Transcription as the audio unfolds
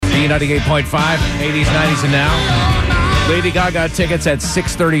B98.5, 80s, 90s, and now. Lady Gaga tickets at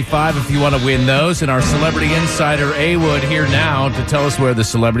 6:35 if you want to win those. And our celebrity insider, A. Wood, here now to tell us where the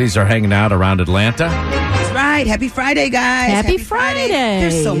celebrities are hanging out around Atlanta. That's right. Happy Friday, guys. Happy Friday.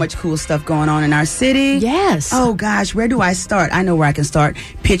 There's so much cool stuff going on in our city. Yes. Oh, gosh. Where do I start? I know where I can start.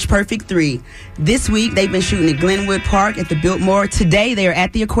 Pitch Perfect 3. This week, they've been shooting at Glenwood Park at the Biltmore. Today, they are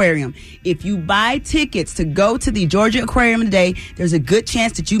at the aquarium. If you buy tickets to go to the Georgia Aquarium today, there's a good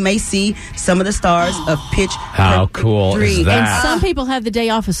chance that you may see some of the stars of Pitch How Perfect cool 3. is that? And some people have the day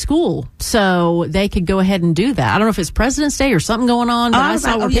off of school, so they could go ahead and do that. I don't know if it's President's Day or something going on, but I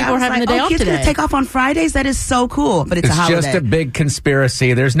saw where people are having the day off kids today. Gonna take off on Fridays? That is so cool, but it's a holiday. It's just a big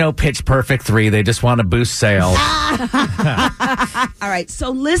conspiracy. There's no Pitch Perfect 3. They just want to boost sales. All right, so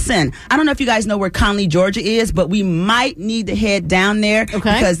listen, I don't know if you guys know where Conley, Georgia is, but we might need to head down there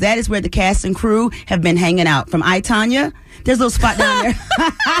because that is where the cast and crew have been hanging out. From I, Tonya, there's a little spot down there.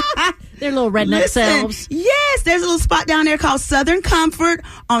 Their little redneck selves. Yes, there's a little spot down there called Southern Comfort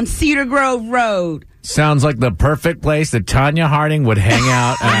on Cedar Grove Road. Sounds like the perfect place that Tanya Harding would hang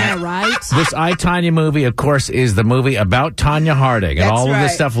out at. Yeah, right? This I, Tonya movie, of course, is the movie about Tanya Harding and That's all of right.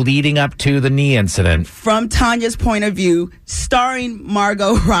 this stuff leading up to the knee incident. From Tanya's point of view, starring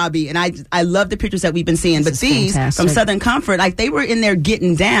Margot Robbie. And I love the pictures that we've been seeing. This But is these fantastic. from Southern Comfort, like they were in there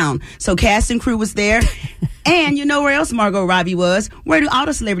getting down. So cast and crew was there. And you know where else Margot Robbie was? Where do all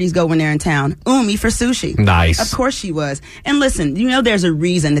the celebrities go when they're in town? Umi for sushi. Nice. Of course she was. And listen, you know there's a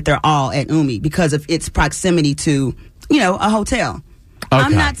reason that they're all at Umi because of its proximity to, a hotel. Okay.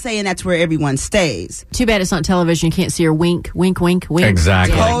 I'm not saying that's where everyone stays. Too bad it's not television. You can't see her wink, wink, wink, wink.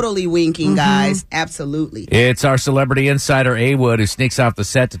 Exactly. Totally winking, guys. Absolutely. It's our celebrity insider, A. Wood, who sneaks off the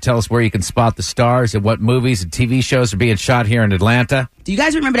set to tell us where you can spot the stars and what movies and TV shows are being shot here in Atlanta. Do you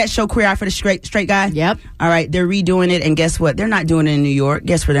guys remember that show Queer Eye for the Straight Guy? Yep. All right, they're redoing it, and guess what? They're not doing it in New York.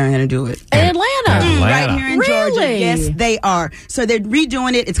 Guess where they're going to do it? Atlanta. Right here in Georgia. Really? Yes, they are. So they're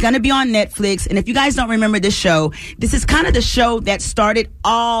redoing it. It's going to be on Netflix. And if you guys don't remember this show, this is kind of the show that started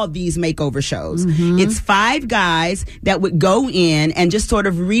all these makeover shows. It's 5 guys that would go in and just sort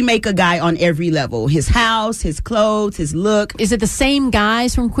of remake a guy on every level. His house, his clothes, his look. Is it the same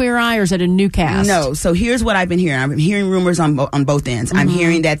guys from Queer Eye, or is it a new cast? No. So here's what I've been hearing. I've been hearing rumors on both ends. I'm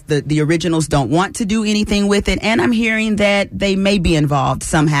hearing that the originals don't want to do anything with it, and I'm hearing that they may be involved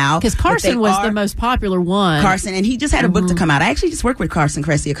somehow. Because Carson was the most popular one. Carson, and he just had a book to come out. I actually just worked with Carson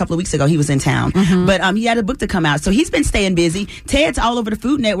Cressy a couple of weeks ago. He was in town. But he had a book to come out. So he's been staying busy. Ted's all over the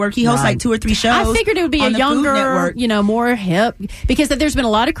Food Network. He hosts like 2 or 3 shows. I figured it would be a on the Food younger, Network. more hip, because there's been a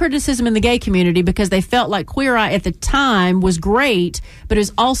lot of criticism in the gay community because they felt like Queer Eye at the time was great, but it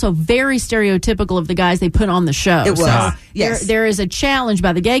was also very stereotypical of the guys they put on the show. It was. So Yes. there is a challenge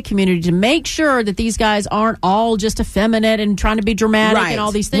by the gay community to make sure that these guys aren't all just effeminate and trying to be dramatic and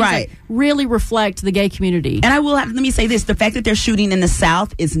all these things that really reflect the gay community. And let me say this, the fact that they're shooting in the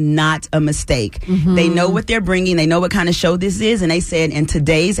South is not a mistake. They know what they're bringing. They know what kind of show this is. And they said in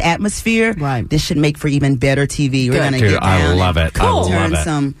today's atmosphere, this should make for even better TV. We're going to get down. I love it. Cool. I love it.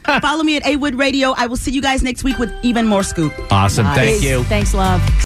 Some. Follow me at A Wood Radio. I will see you guys next week with even more scoop. Awesome. Thank you. Thanks, love.